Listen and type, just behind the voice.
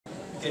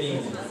Good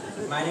evening.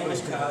 My name is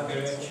Kyle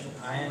Goodrich.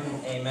 I am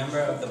a member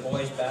of the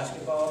boys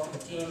basketball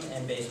team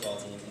and baseball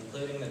team,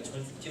 including the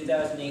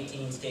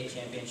 2018 state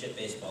championship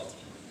baseball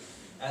team.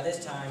 At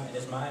this time, it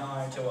is my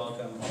honor to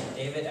welcome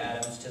David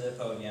Adams to the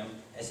podium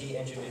as he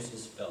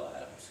introduces Phil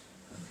Adams.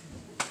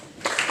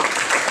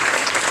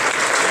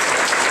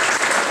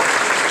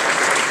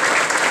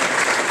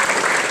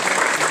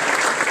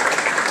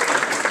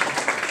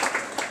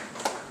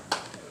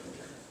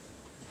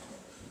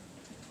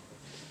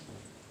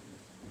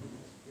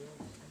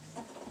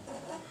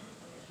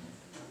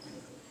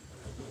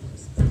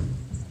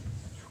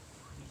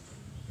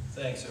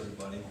 Thanks,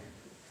 everybody.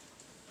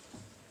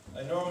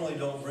 I normally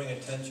don't bring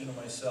attention to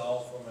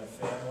myself or my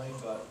family,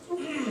 but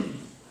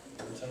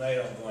tonight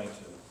I'm going to,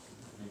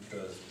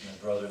 because my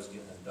brother's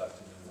getting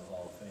inducted into the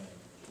Hall of Fame.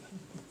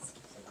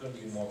 I couldn't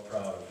be more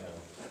proud of him.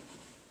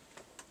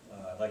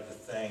 I'd like to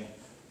thank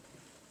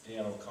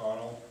Dan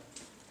O'Connell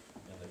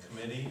and the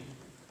committee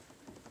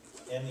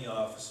and the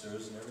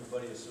officers and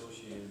everybody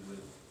associated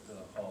with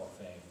the Hall of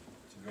Fame.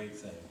 It's a great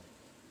thing.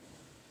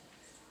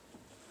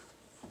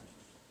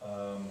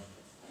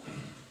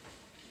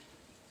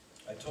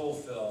 I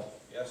told Phil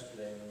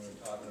yesterday when we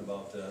were talking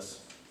about this,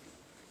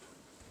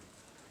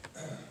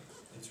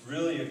 it's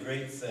really a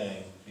great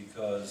thing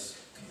because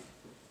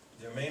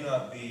there may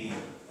not be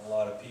a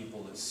lot of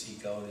people that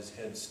seek out his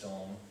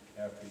headstone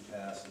after he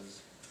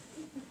passes,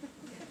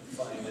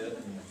 find it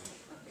and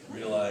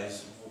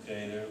realize,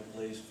 okay, there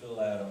lays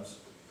Phil Adams.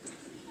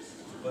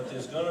 But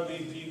there's going to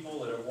be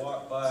people that have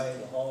walked by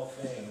the Hall of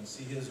Fame and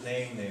see his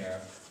name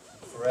there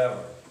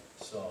forever.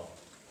 So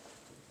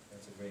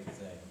that's a great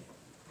thing.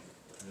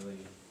 Really,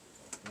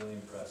 really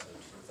impressive.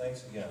 So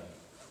thanks again.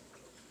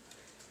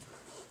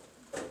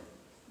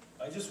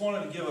 I just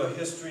wanted to give a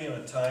history and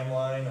a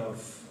timeline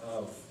of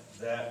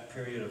that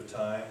period of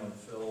time when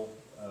Phil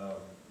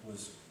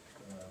was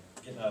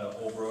getting out of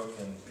Holbrook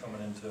and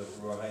coming into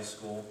Brewer High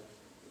School.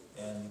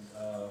 And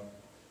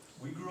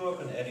we grew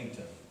up in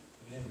Eddington.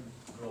 We didn't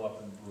grow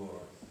up in Brewer.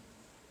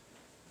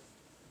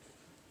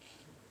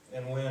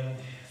 And when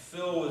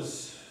Phil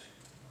was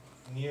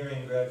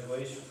nearing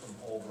graduation from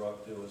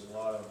Holbrook, there was a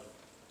lot of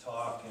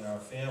talk in our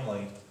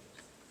family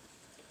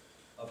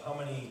of how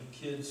many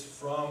kids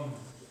from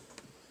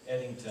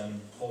Eddington,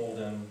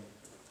 Holden,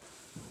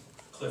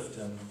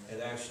 Clifton had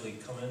actually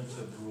come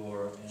into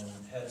Brewer and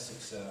had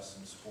success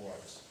in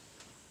sports.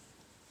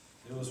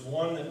 There was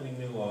one that we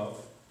knew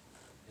of.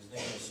 His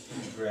name was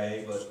Steve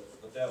Gray,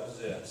 but that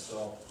was it.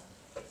 So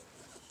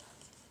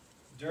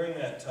during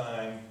that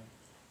time,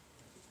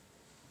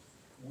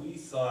 we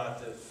thought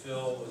that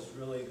Phil was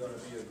really going to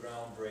be a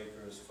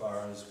groundbreaker as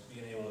far as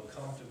being able to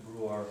come to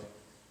Brewer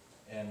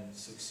and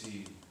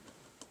succeed.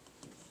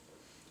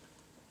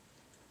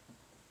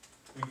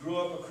 We grew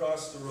up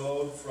across the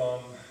road from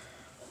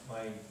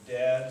my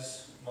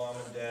dad's mom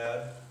and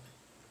dad.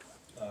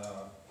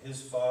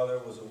 His father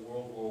was a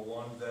World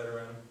War I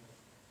veteran.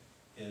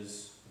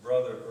 His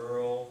brother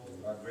Earl,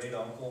 our great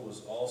uncle,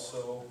 was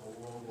also a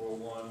World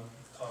War I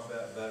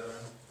combat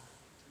veteran.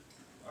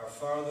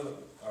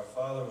 Our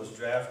father was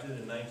drafted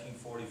in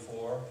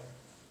 1944,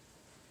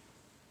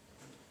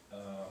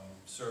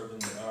 served in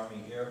the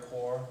Army Air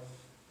Corps,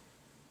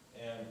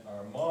 and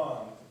our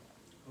mom,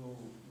 who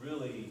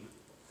really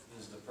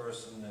is the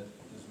person that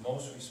is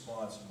most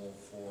responsible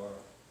for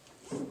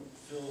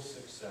Phil's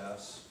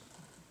success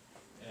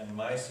and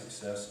my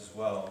success as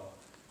well.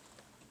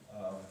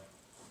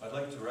 I'd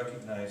like to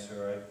recognize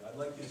her. I'd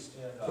like you to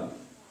stand up.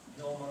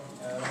 Hilma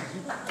Adams.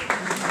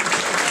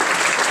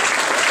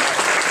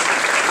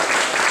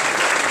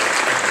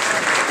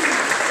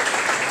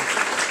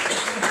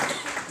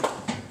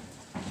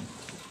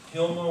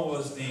 Hilma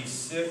was the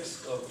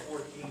sixth of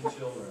 14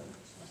 children.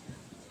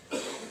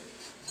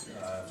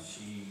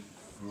 She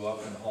grew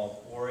up in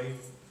Hall Quarry.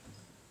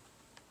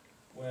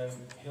 When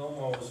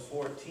Hilma was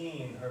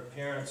 14, her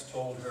parents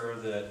told her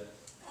that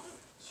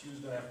she was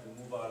going to have to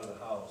move out of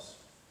the house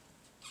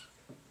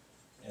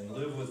and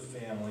live with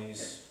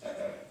families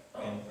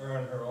and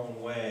earn her own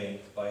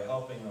way by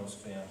helping those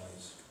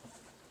families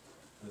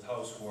with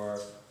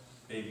housework,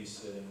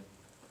 babysitting,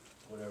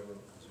 whatever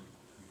was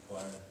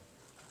required.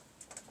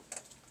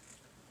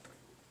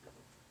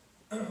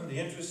 The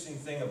interesting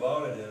thing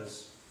about it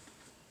is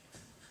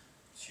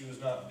she was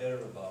not bitter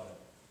about it.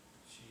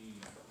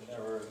 She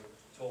never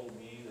told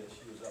me that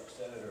she was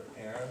upset at her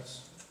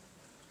parents.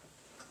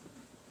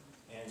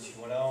 And she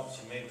went out,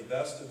 she made the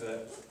best of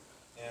it,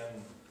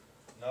 and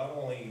not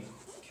only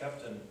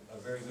kept a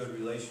very good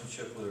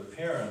relationship with her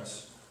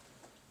parents,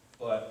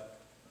 but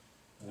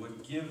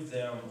would give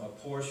them a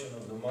portion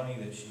of the money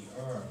that she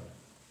earned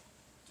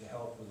to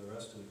help with the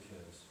rest of the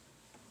kids.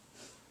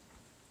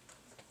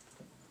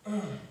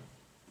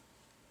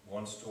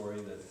 One story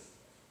that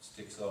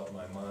sticks out in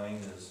my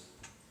mind is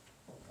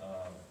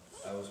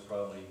I was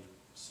probably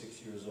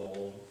 6 years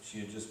old. She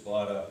had just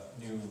bought a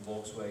new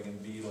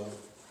Volkswagen Beetle.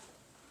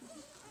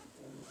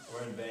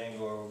 We're in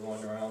Bangor, we're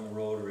going around the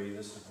Rotary.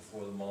 This is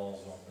before the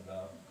malls opened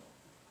up.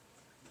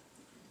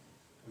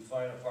 We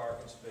find a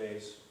parking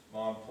space.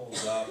 Mom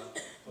pulls up,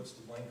 puts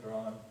the blinker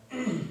on,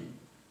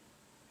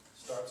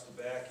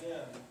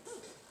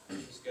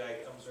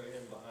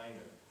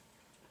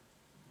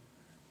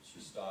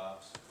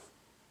 stops,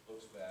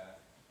 looks back.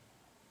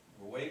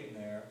 We're waiting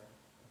there,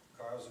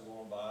 cars are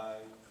going by,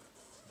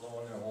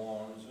 blowing their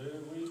horns. Hey,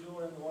 what are you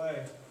doing in the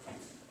way?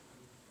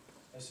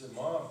 I said,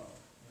 Mom, what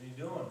are you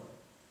doing?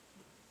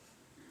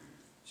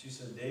 She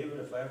said, David,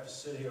 if I have to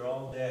sit here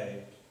all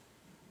day,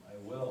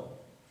 I will,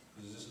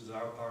 because this is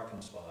our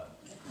parking spot.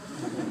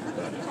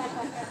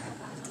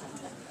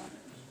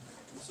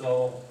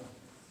 So,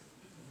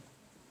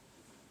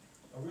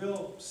 a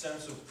real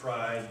sense of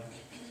pride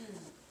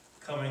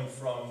coming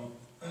from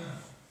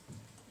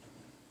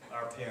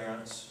our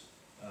parents,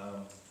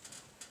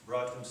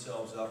 brought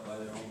themselves up by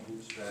their own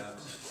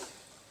bootstraps.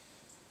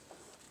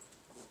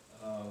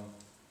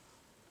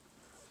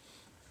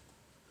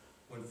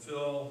 When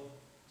Phil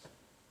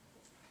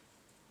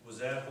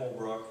was at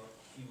Holbrook,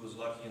 he was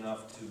lucky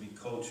enough to be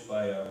coached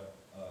by a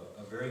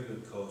very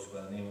good coach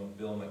by the name of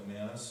Bill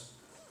McManus.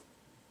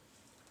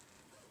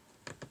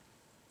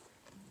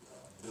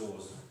 Bill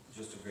was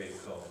just a great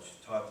coach,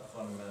 taught the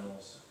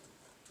fundamentals,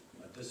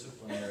 a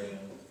disciplinarian,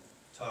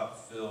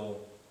 taught Phil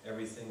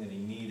everything that he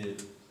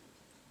needed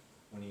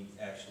when he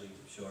actually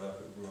showed up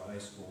at Brewer High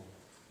School.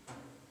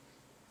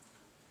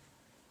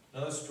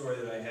 Another story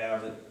that I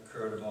have that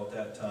occurred about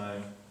that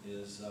time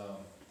is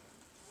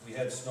we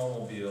had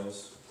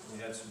snowmobiles, we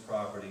had some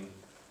property.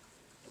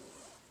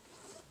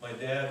 My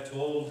dad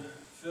told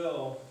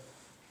Phil,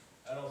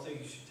 I don't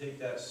think you should take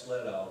that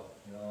sled out,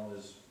 you know,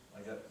 there's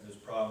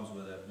problems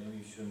with it, maybe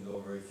you shouldn't go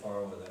very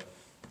far with it.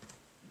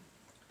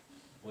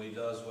 Well, he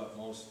does what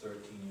most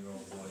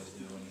 13-year-old boys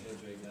do, and he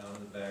heads right down to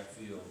the back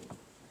field.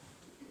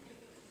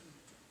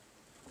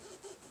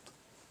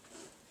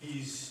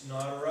 He's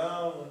not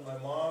around when my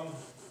mom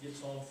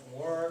gets home from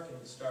work and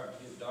it's starting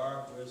to get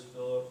dark. Where's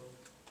Philip?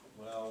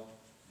 Well,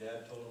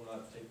 Dad told him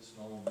not to take the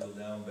snowmobile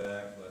down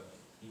back, but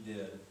he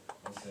did.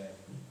 Okay,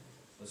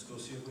 let's go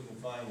see if we can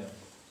find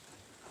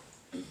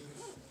him.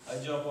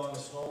 I jump on the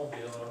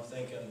snowmobile and I'm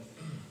thinking,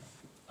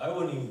 I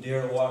wouldn't even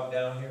dare to walk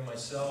down here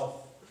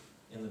myself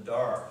in the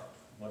dark,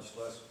 much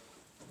less,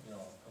 you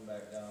know, come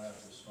back down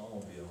after the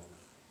snowmobile.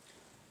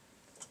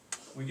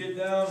 We get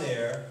down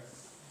there,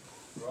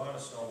 we're on a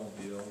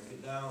snowmobile, we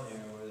get down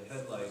there where the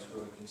headlights,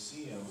 where we can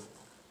see him.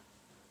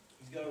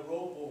 He's got a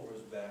rope over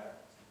his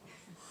back,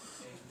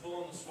 and he's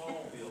pulling the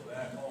snowmobile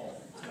back home.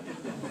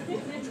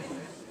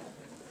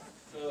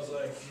 So I was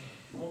like,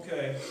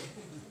 okay,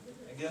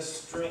 I guess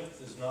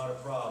strength is not a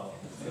problem,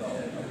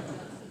 so,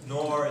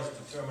 nor is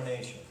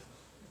determination.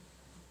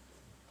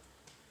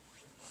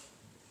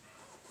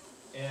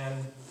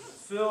 And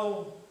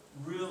Phil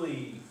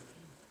really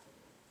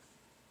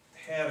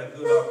had a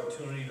good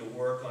opportunity to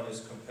work on his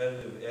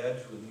competitive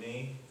edge with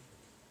me.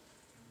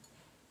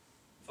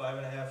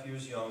 5.5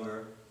 years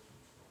younger.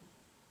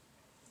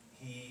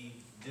 He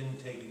didn't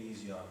take it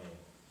easy on me.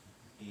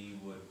 He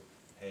would,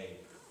 hey,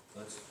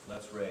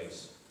 let's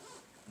race.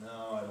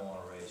 No, I don't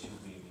want to race, you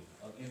beat me.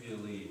 I'll give you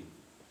a lead.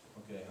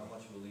 Okay, how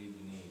much of a lead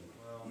do you need?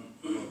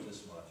 Well, about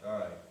this much, all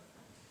right.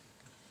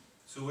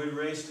 So we'd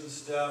race to the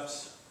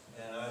steps,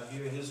 and I'd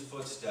hear his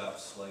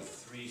footsteps like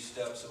 3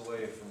 steps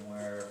away from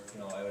where, you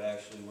know, I would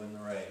actually win the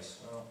race.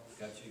 Well,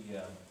 got you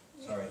again.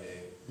 Sorry,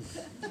 Dave.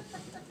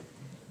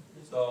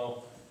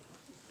 So,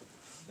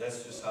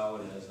 that's just how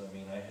it is. I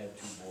mean, I had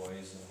 2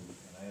 boys, and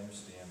I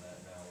understand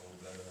that now a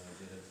little better than I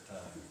did at the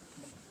time.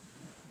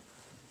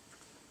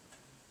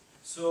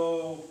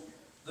 So,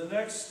 the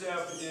next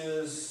step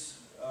is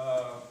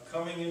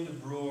coming into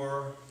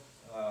Brewer.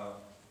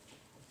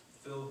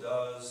 Phil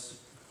does.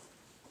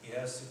 He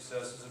has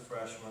success as a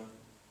freshman.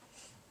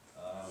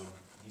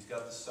 He's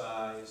got the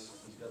size,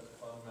 he's got the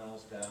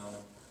fundamentals down,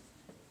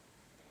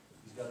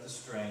 he's got the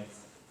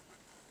strength.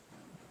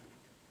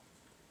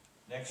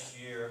 Next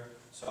year,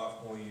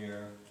 sophomore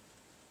year,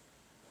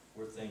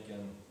 we're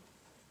thinking,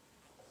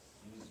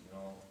 geez, you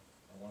know,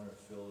 I wonder if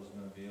Phil is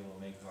going to be able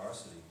to make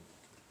varsity.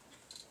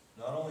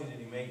 Not only did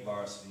he make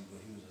varsity,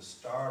 but he was a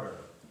starter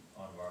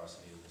on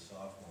varsity as a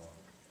sophomore,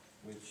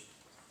 which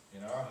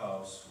in our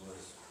house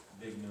was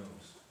big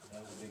news.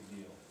 That was a big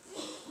deal.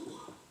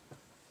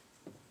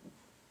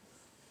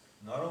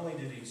 Not only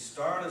did he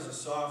start as a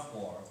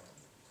sophomore,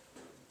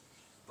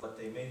 but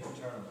they made the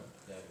tournament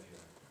that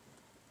year.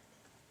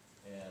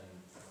 And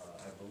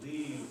I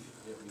believe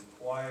it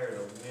required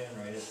a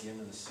win right at the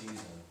end of the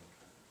season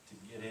to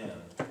get in,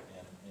 and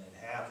it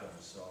happened,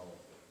 so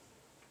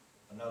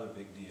another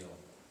big deal.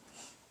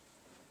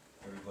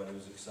 Everybody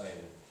was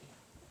excited.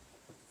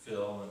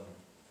 Phil and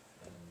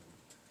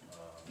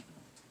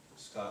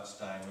Scott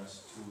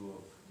Steinmetz,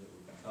 2 that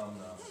would become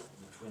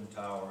the Twin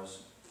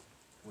Towers,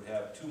 would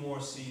have 2 more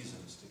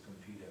seasons to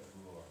compete at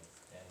Brewer.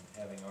 And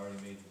having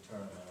already made the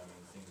tournament, I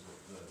mean, things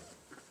look good.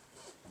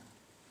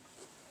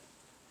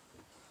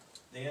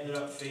 They ended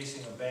up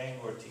facing a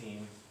Bangor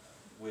team,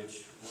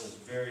 which was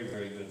a very,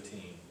 very good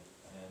team.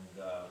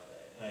 And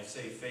I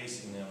say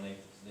facing them,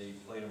 they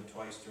played them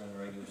twice during the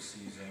regular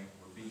season,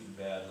 were beaten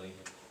badly.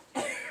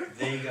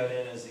 They got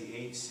in as the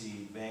 8th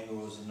seed, Bangor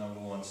was the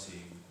number 1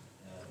 seed.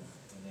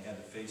 And they had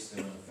to face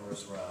them in the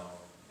first round,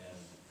 and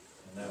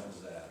that was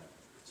that.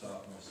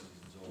 Sophomore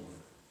season's over.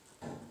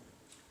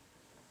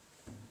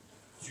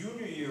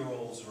 Junior year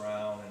rolls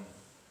around and,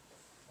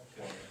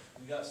 okay,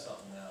 we got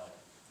something now.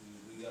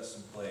 We got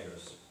some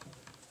players.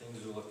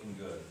 Things are looking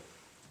good.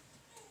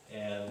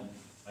 And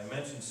I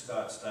mentioned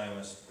Scott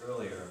Steinmetz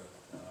earlier.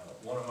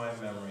 One of my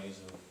memories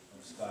of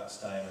Scott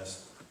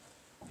Steinmetz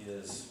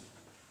is,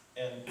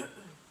 and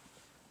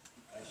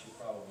I should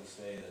probably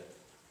say that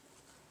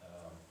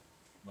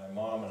my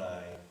mom and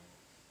I,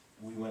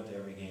 we went to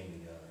every game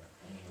together.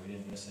 I mean, we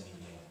didn't miss any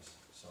games,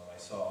 so I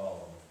saw all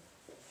of them.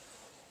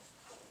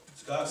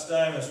 Scott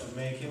Steinmetz would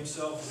make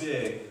himself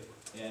big,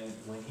 and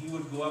when he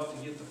would go up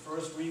to get the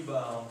first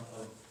rebound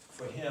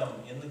for him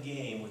in the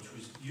game, which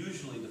was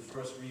usually the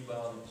first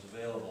rebound that was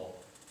available,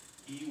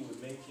 he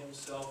would make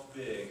himself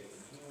big.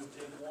 He would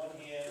take one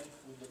hand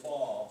with the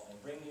ball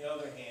and bring the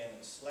other hand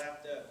and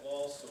slap that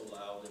ball so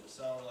loud that it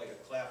sounded like a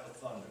clap of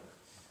thunder.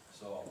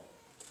 So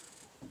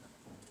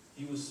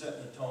he was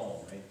setting the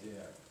tone right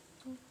there.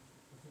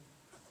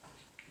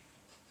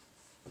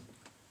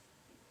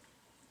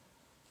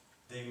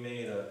 They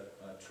made a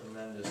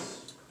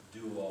tremendous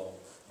duo,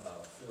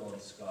 Phil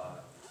and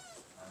Scott.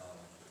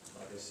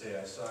 Like I say,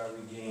 I saw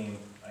every game.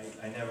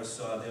 I never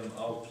saw them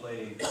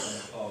outplayed in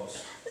the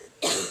post.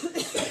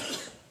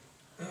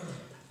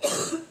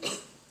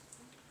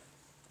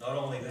 Not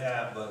only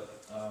that,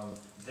 but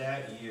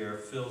that year,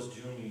 Phil's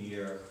junior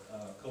year,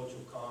 Coach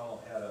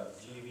O'Connell had a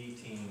JV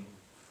team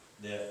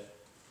that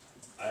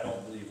I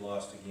don't believe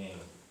lost a game.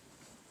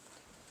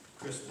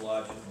 Chris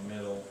Blodgett in the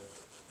middle,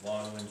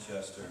 Lon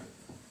Winchester,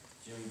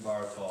 Jimmy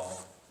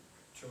Bartol,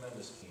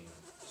 tremendous team.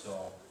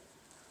 So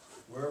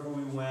wherever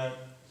we went,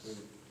 we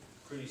were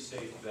pretty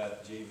safe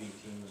bet the JV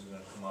team was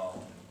going to come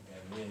out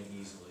and win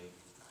easily,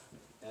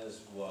 as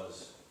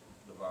was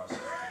the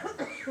varsity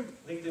team.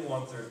 I think they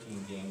won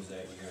 13 games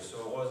that year,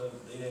 so it wasn't,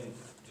 they didn't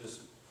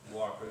just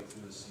walk right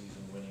through the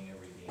season winning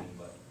every game,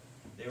 but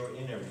they were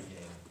in every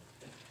game.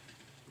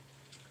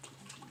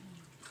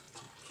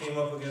 Came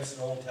up against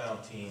an Old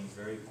Town team,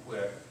 very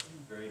quick,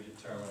 very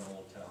determined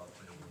Old Town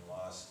team, and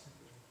lost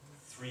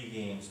 3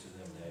 games to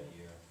them that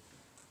year,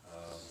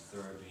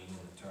 third being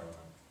in the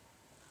tournament.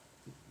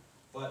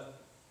 But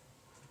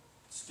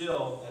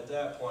still, at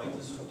that point,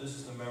 this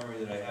is the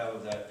memory that I have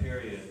of that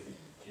period,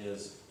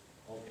 is,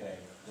 okay,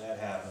 that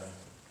happened,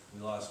 we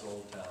lost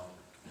Old Town,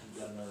 we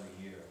got another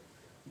year,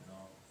 you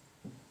know.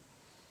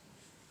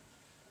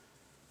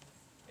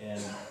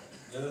 And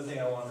the other thing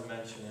I wanted to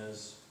mention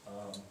is,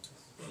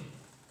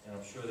 and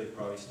I'm sure they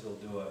probably still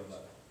do it,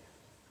 but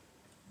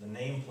the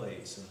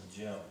nameplates in the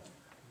gym,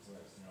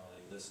 where, you know,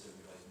 they list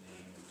everybody's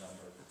name and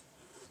number.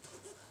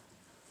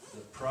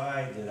 The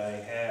pride that I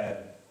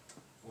had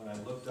when I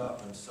looked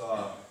up and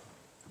saw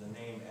the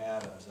name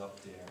Adams up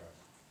there,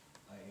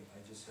 I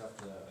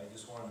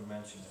just wanted to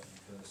mention it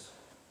because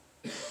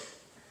it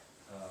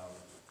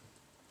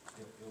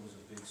was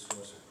a big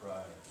source of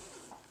pride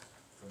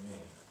for me.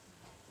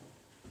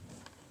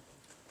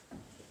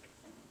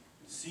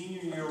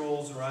 Senior year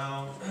rolls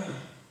around.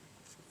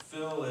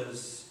 Phil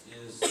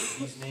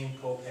he's named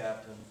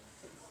co-captain.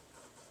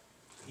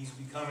 He's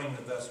becoming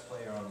the best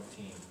player on the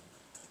team.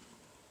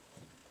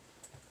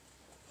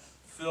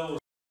 Phil was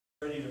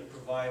ready to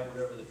provide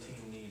whatever the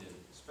team needed,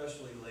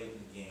 especially late in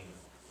the game.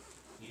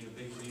 Need a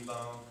big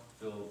rebound,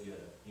 Phil will get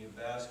it. Need a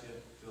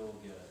basket, Phil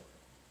will get it.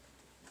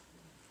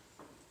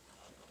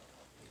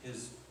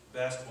 His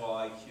basketball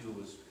IQ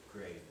was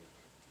great.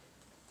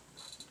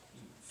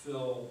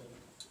 Phil,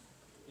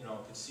 you know,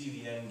 could see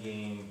the end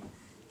game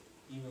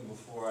even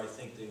before I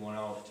think they went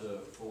out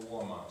for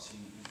warm-ups. He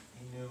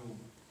knew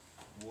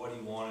what he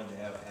wanted to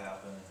have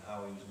happen and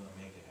how he was going to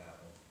make it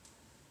happen.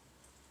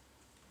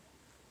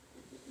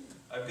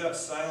 I've got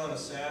Silent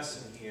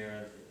Assassin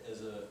here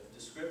as a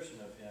description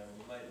of him.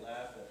 You might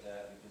laugh at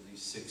that because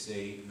he's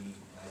 6'8", and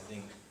I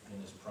think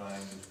in his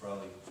prime he was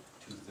probably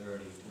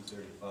 230,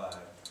 235.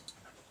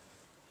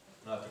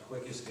 Not the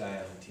quickest guy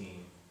on the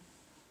team,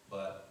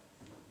 but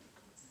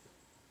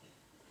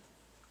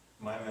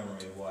my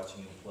memory of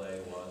watching him play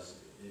was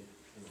it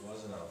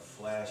wasn't a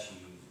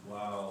flashy,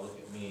 wow, look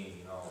at me,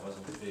 you know, it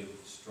wasn't big,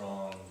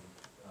 strong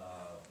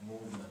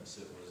movements.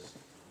 It was a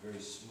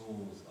very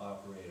smooth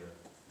operator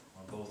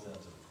on both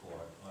ends of the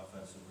court,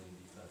 offensively and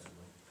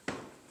defensively.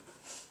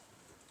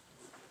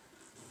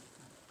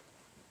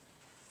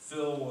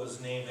 Phil was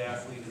named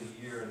Athlete of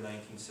the Year in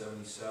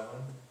 1977.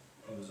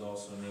 He was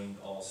also named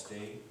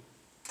All-State.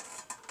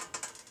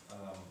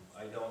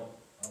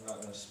 I'm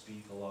not going to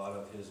speak a lot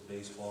of his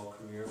baseball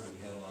career, but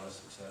he had a lot of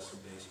success in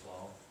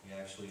baseball. He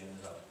actually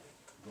ended up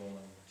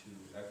going to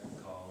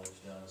Eckerd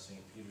College down in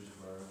St.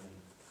 Petersburg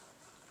and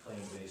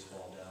playing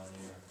baseball down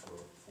there for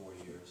 4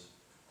 years.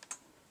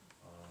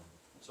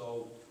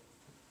 So,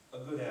 a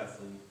good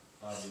athlete,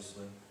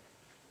 obviously.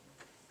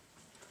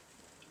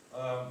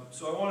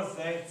 So I want to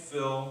thank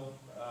Phil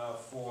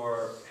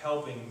for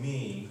helping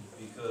me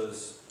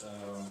because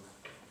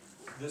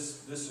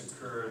this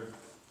occurred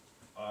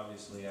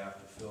obviously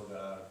after Phil got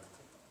out of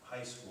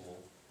high school.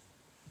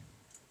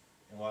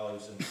 And while I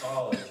was in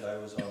college, I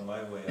was on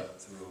my way up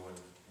through,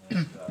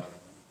 and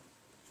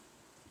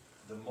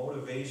the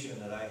motivation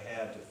that I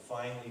had to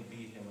finally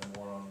beat him in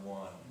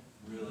one-on-one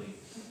really,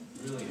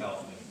 really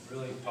helped me,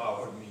 really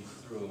powered me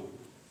through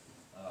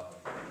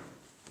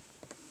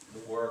the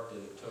work that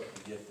it took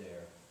to get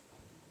there.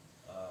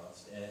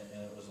 And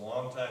it was a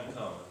long time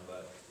coming,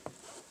 but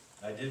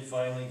I did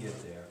finally get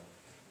there.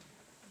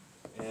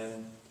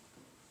 And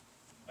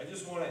I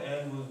just want to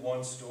end with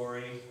one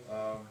story.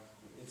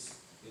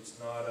 It's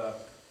not a,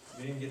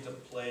 we didn't get to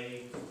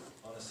play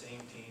on the same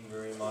team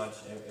very much.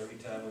 Every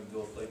time we'd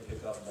go play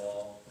pickup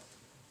ball,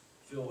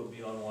 Phil would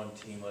be on one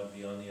team, I'd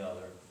be on the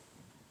other.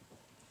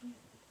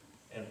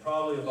 And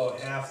probably about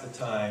half the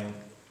time,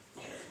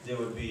 there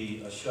would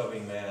be a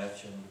shoving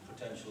match and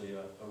potentially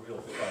a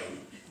real fight,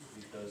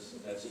 because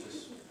that's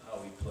just how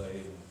we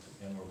played,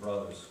 and we're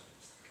brothers.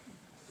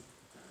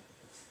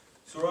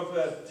 So we're up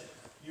at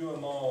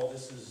UMO.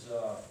 This is,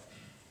 I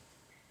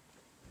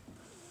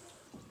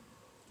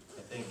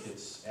think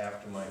it's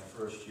after my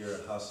first year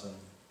at Husson,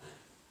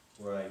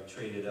 where I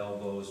traded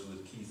elbows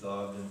with Keith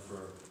Ogden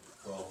for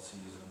all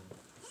season.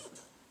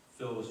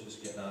 Phil was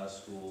just getting out of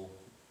school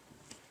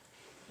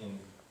in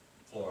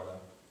Florida.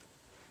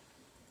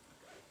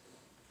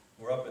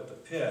 We're up at the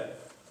pit,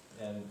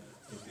 and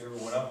if you ever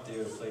went up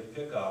there to play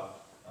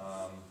pickup,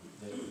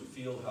 the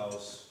field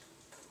house,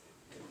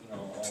 you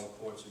know, all the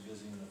courts are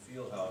busy in the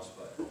field house,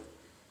 but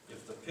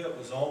if the pit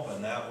was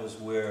open, that was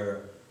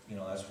where, you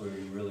know, that's where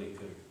you really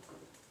could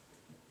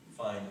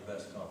find the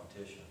best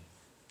competition.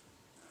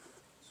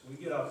 So we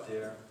get up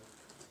there,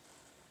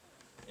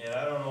 and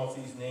I don't know if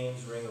these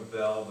names ring a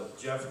bell, but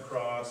Jeff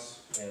Cross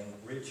and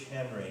Rich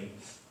Henry,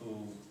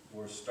 who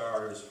were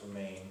starters for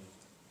Maine,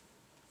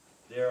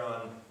 they're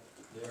on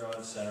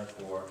center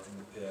court in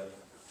the pit,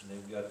 and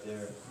they've got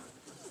their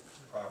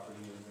property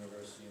of the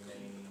University of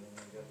Maine, and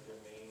they've got their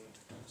Maine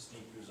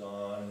sneakers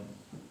on.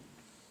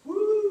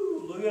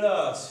 Woo! Look at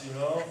us, you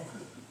know.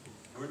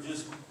 We're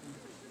just,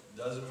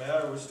 doesn't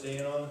matter, we're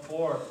staying on the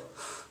court.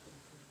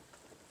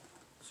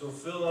 So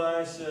Phil and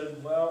I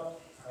said, well,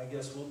 I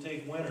guess we'll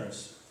take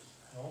winners.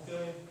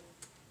 Okay.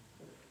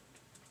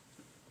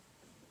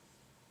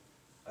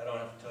 I don't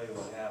have to tell you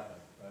what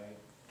happened, right?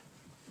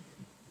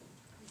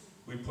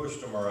 We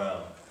pushed them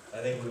around.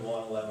 I think we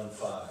won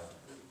 11-5.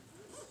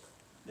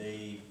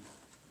 They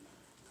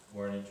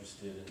weren't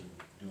interested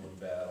in doing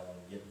battle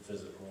and getting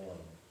physical, and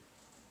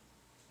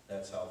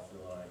that's how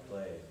Phil and I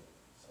played.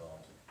 So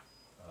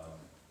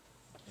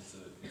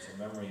it's a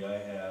memory I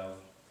have,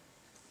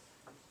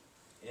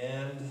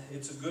 and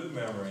it's a good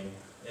memory.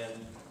 And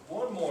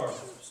one more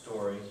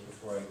story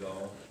before I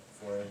go,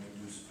 before I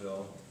introduce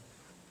Phil.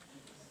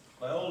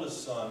 My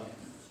oldest son,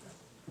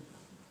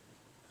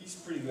 he's a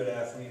pretty good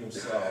athlete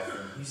himself,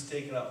 and he's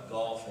taken up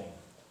golfing,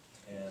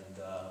 and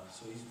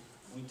so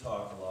we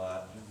talk a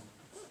lot.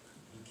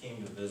 He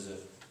came to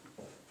visit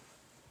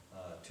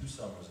 2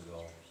 summers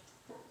ago,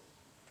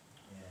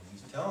 and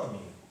he's telling me,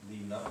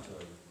 leading up to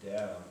it,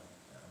 Dad,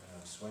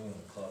 I'm swinging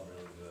the club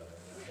really good.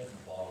 I'm hitting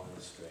the ball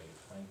really straight.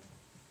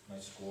 My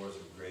scores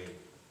are great.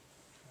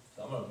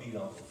 So I'm going to beat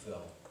Uncle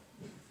Phil.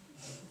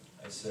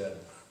 I said,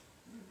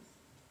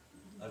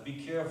 I'd be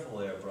careful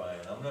there, Brian.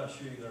 I'm not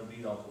sure you're going to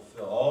beat Uncle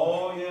Phil.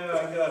 Oh, yeah,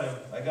 I got him.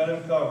 I got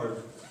him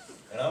covered.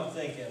 And I'm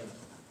thinking,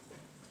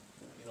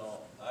 you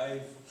know,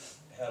 I've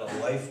had a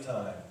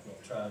lifetime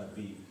of trying to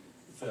beat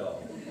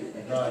Phil.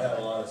 I've not had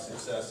a lot of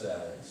success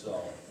at it.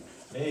 So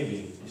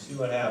maybe, you see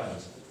what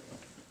happens.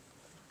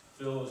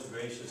 Phil was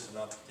gracious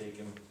enough to take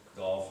him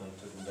golfing,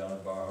 took him down to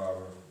Bar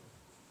Harbor.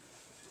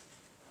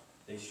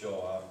 They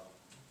show up.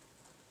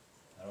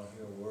 I don't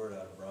hear a word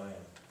out of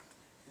Brian,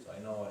 so I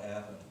know what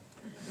happened.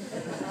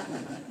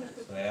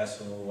 So I asked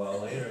him a little while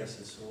later, I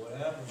said, so what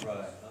happened,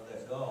 Brian? How'd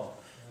that go?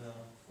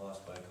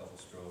 Lost by a couple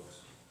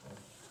strokes.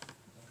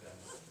 Okay.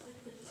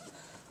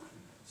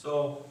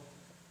 So,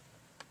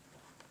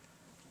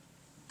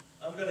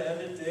 I'm going to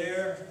end it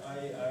there.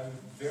 I'm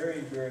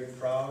very, very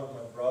proud of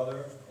my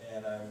brother,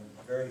 and I'm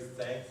very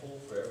thankful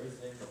for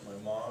everything that my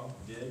mom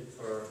did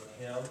for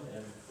him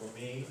and for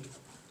me.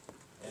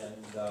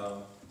 And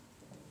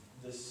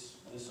this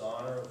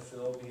honor of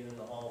Phil being in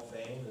the Hall of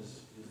Fame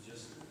is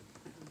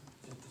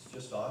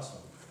just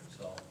awesome.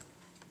 So,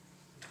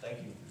 thank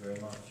you very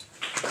much.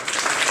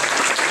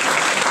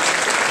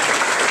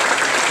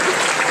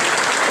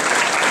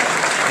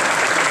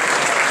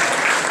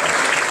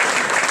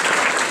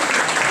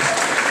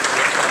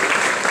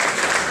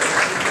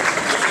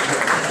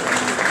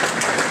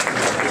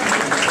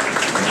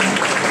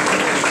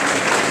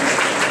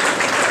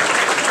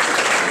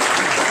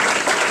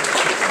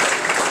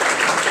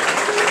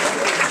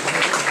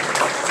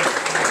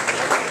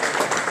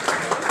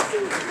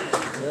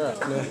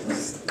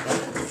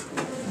 Yeah.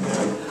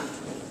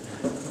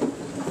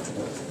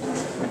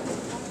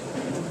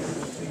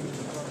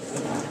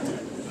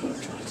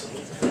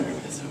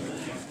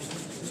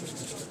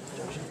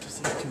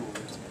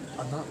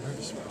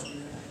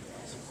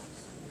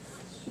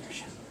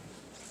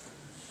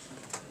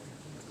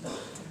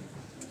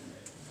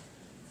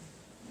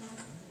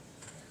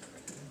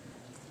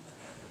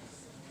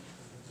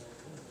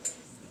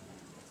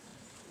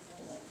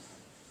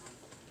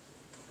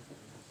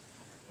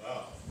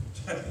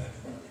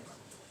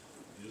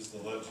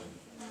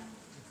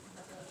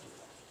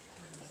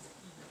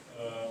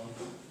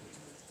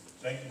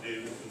 Thank you,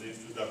 David, for the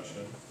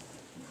introduction.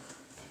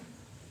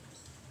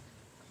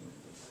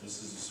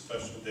 This is a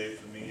special day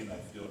for me, and I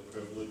feel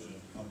privileged and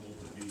humbled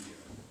to be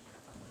here.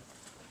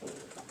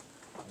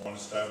 I want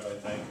to start by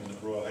thanking the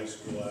Brewer High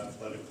School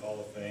Athletic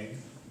Hall of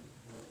Fame.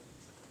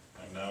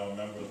 I'm now a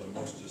member of the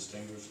most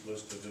distinguished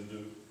list of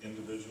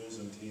individuals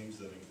and teams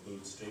that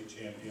include state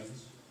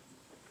champions,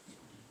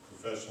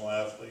 professional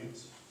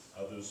athletes,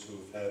 others who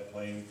have had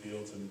playing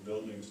fields and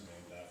buildings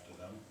named after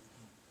them,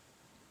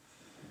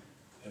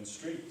 and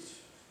streets.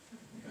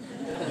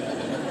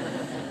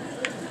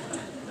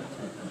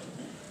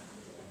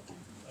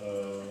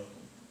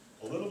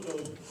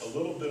 A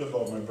little bit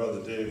about my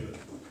brother David.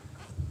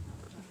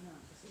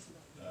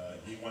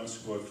 He once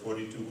scored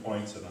 42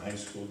 points in a high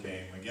school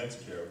game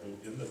against Caribou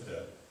in the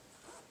pit,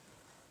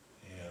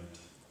 and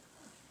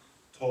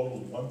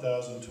totaled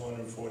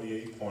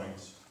 1,248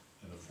 points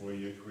in a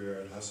 4-year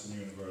career at Husson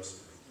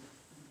University.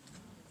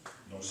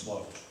 No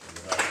slouch.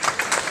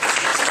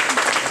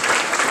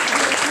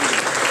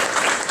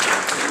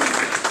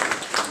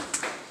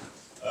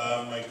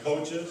 My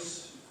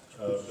coaches,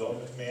 Bill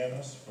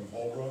McManus from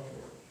Holbrook,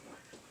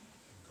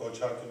 Coach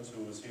Huckins,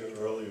 who was here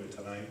earlier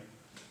tonight,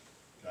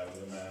 guy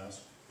with a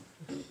mask,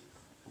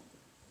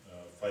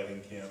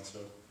 fighting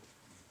cancer.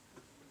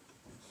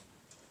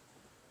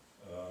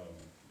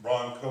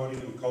 Ron Cody,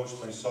 who coached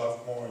my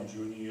sophomore and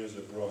junior years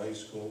at Brewer High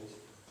School,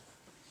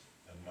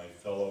 and my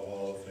fellow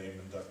Hall of Fame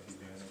inductee,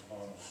 Dan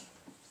O'Connell.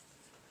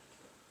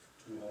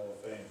 2 Hall of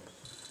Fames,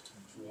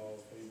 and 2 Hall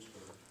of Fames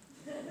coach.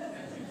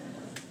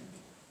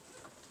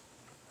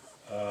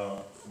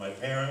 My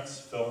parents,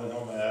 Phil and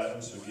Hilma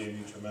Adams, who gave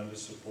me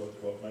tremendous support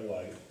throughout my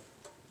life.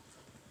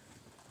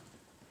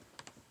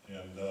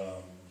 And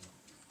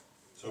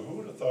so who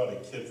would have thought a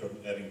kid from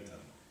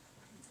Eddington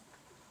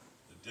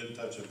that didn't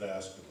touch a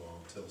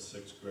basketball until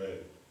 6th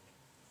grade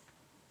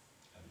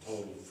and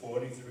totaled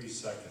 43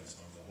 seconds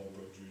on the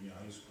Holbrook Junior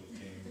High School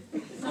team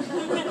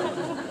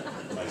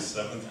my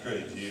 7th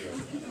grade year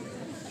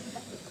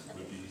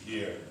would be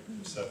here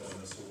accepting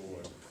this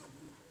award.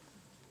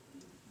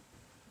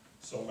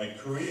 So my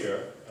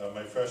career,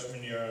 my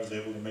freshman year, I was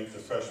able to make the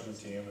freshman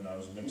team, and I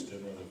was mixed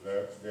in with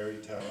a very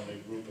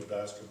talented group of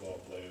basketball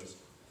players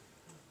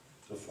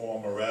to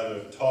form a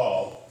rather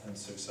tall and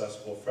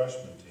successful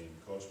freshman team,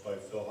 coached by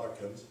Phil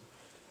Huckins,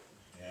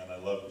 and I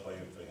loved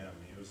playing for him.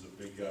 He was a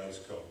big guy's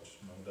coach,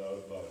 no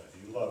doubt about it.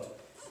 He loved it.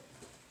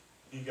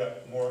 He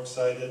got more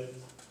excited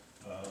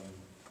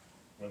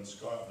when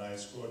Scott and I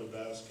scored a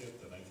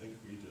basket than I think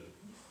we did.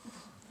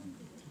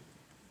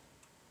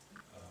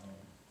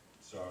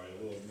 Sorry,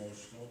 a little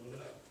emotional with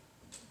that.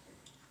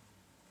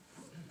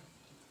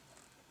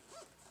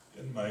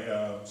 In my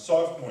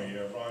sophomore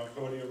year, Ron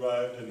Cody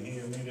arrived, and he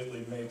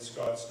immediately made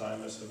Scott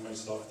Steinmetz and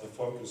myself the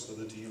focus of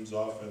the team's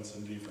offense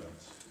and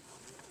defense.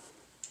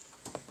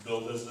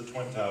 Billed as the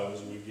Twin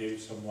Towers, we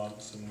gave some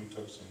lumps and we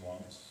took some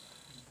lumps,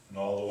 and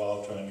all the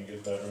while trying to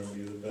get better and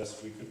be the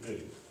best we could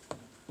be.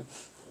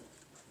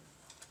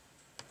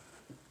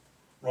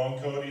 Ron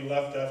Cody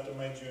left after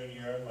my junior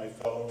year, and my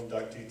fellow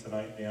inductee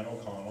tonight, Dan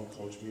O'Connell,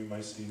 coached me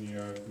my senior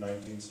year of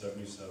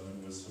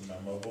 1977 with some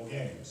memorable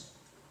games.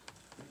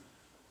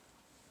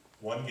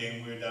 One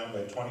game we were down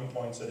by 20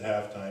 points at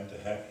halftime to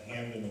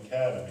Hamden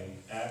Academy,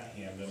 at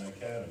Hamden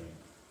Academy.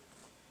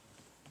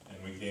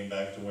 And we came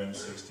back to win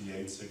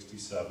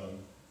 68-67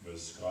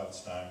 with Scott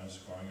Steiner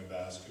scoring a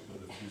basket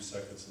with a few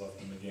seconds left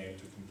in the game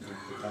to complete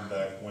the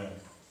comeback win.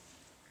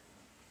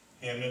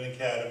 Hamden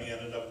Academy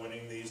ended up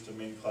winning the Eastern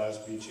Maine Class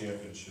B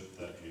championship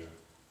that year.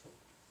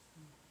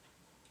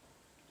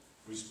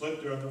 We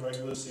split during the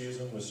regular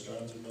season with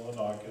Stearns and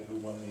Millinocket, who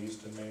won the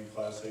Eastern Maine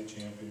Class A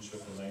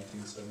championship in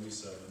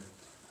 1977.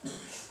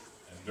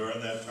 And during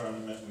that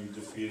tournament, we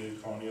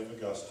defeated Coney of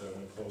Augusta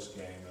in a close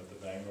game at the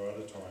Bangor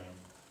Auditorium,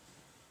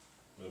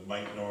 with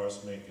Mike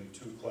Norris making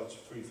 2 clutch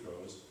free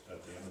throws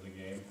at the end of the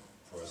game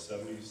for a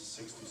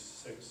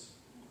 70-66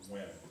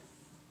 win.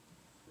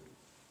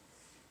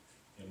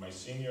 In my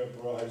senior year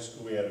at Brewer High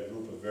School, we had a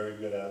group of very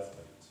good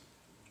athletes.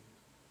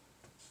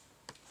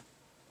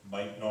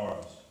 Mike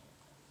Norris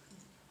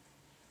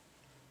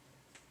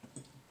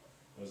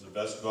was the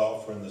best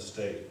golfer in the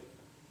state.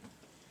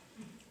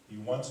 He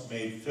once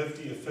made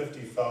 50 of 50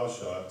 foul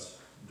shots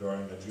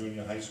during the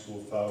junior high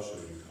school foul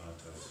shooting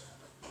contest.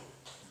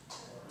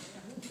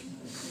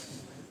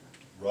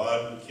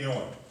 Rod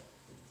McEwen,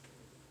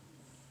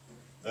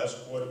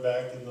 best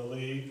quarterback in the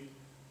league,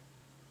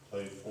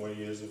 played 4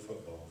 years of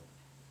football.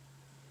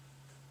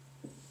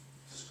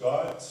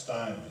 Scott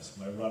Steinmetz,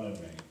 my running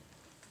mate.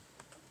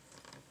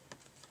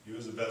 He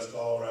was the best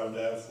all-around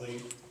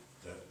athlete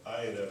that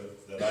I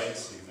had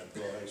seen at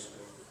Brewer High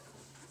School.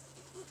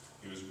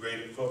 He was great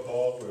at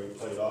football, where he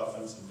played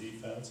offense and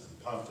defense and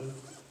punted.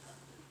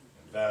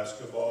 In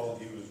basketball,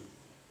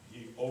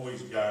 he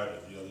always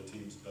guarded the other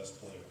team's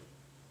best player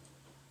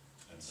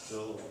and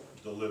still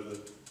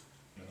delivered,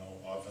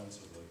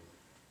 offensively.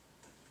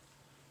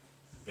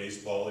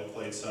 Baseball, he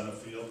played center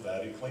field,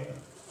 batting cleaner.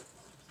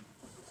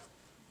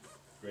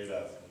 Great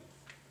athlete.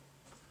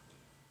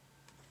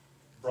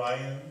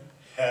 Brian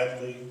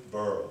Hadley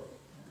Burrow.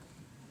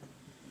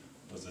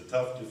 was a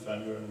tough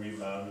defender and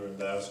rebounder in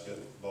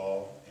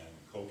basketball and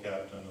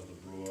co-captain of the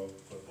Brewer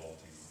football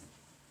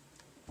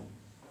team.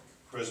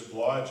 Chris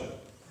Blodgett,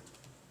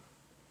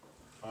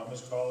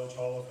 Thomas College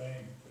Hall of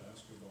Fame,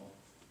 basketball.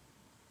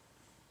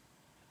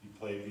 He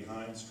played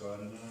behind Scott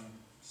and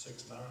I,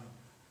 6'9".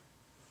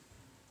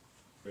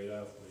 Great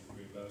athlete,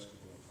 great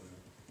basketball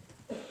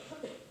player.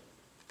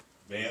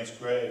 Vance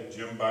Gray,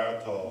 Jim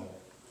Bartol,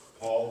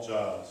 Paul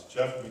Giles,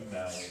 Jeff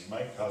McNally,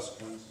 Mike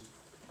Huskins,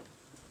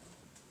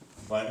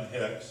 Glenn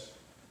Hicks,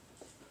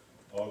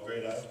 all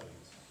great athletes.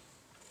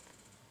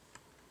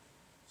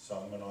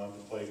 Some went on to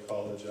play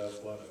college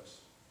athletics.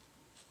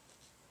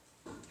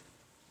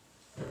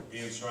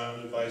 Being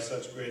surrounded by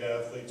such great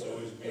athletes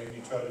always made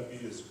me try to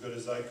be as good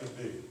as I could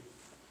be.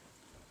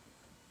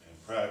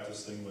 And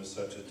practicing with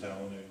such a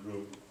talented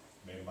group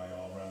made my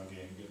all-around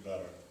game get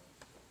better.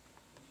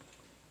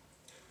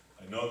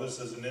 I know this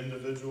is an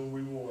individual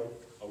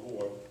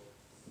award,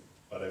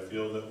 but I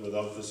feel that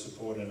without the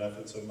support and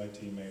efforts of my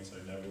teammates,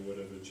 I never would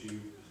have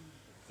achieved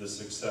the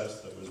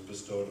success that was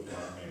bestowed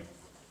upon me.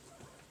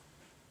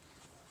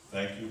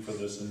 Thank you for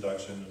this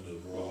induction into the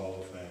Brewer Hall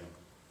of Fame.